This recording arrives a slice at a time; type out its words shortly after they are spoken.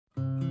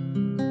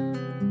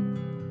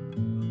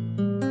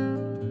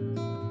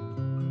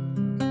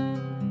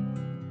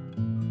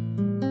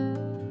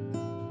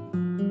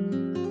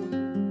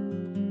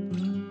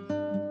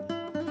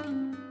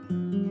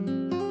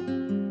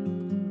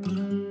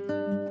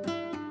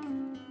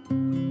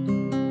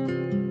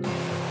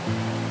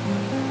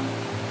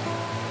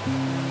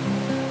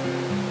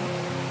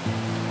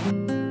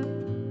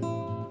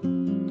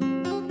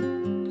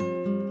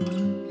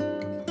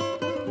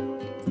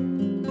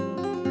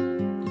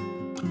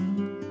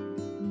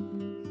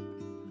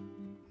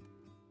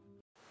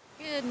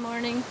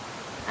morning.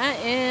 I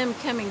am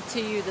coming to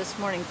you this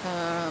morning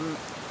from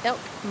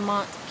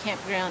Elkmont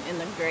Campground in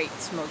the Great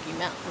Smoky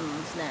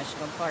Mountains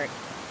National Park.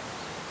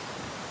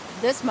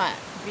 This might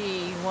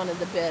be one of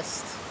the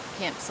best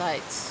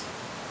campsites.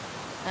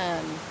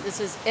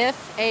 This is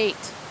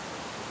F8,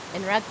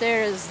 and right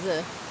there is the,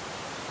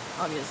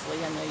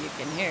 obviously I know you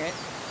can hear it,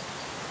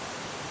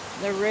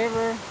 the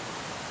river.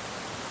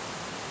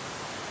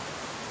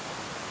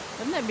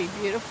 Wouldn't that be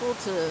beautiful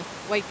to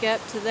wake up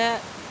to that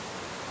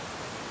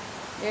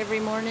every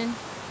morning?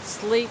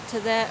 Sleep to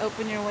that,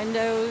 open your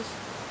windows,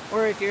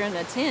 or if you're in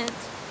a tent,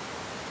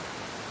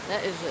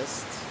 that is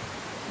just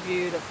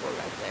beautiful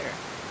right there.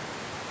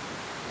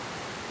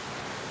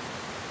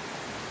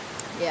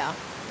 Yeah,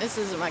 this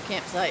isn't my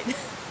campsite,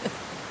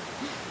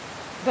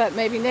 but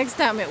maybe next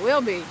time it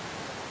will be.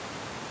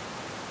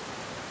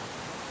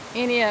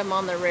 Any of them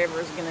on the river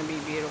is going to be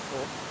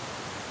beautiful.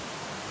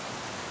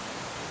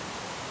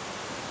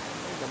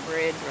 There's a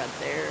bridge right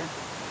there.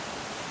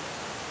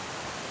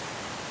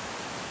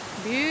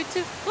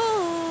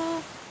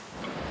 Beautiful.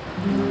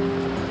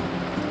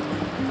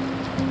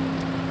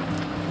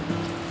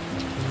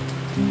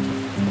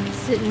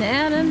 Sitting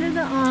out under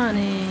the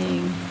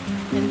awning,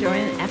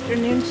 enjoying an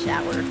afternoon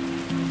shower.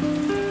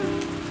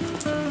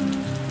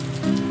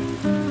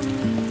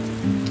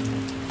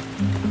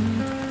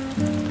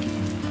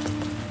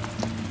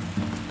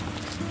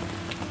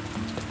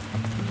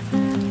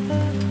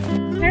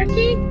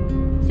 Turkey?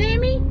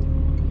 Sammy?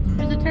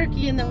 There's a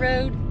turkey in the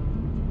road.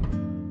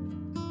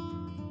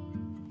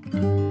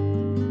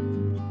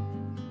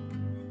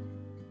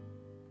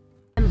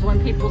 When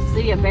people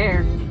see a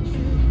bear,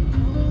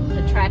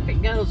 the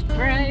traffic goes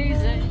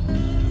crazy.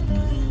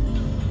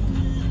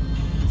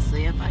 Let's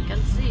see if I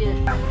can see it.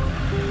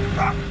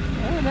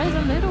 Oh, there's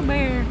a little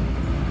bear.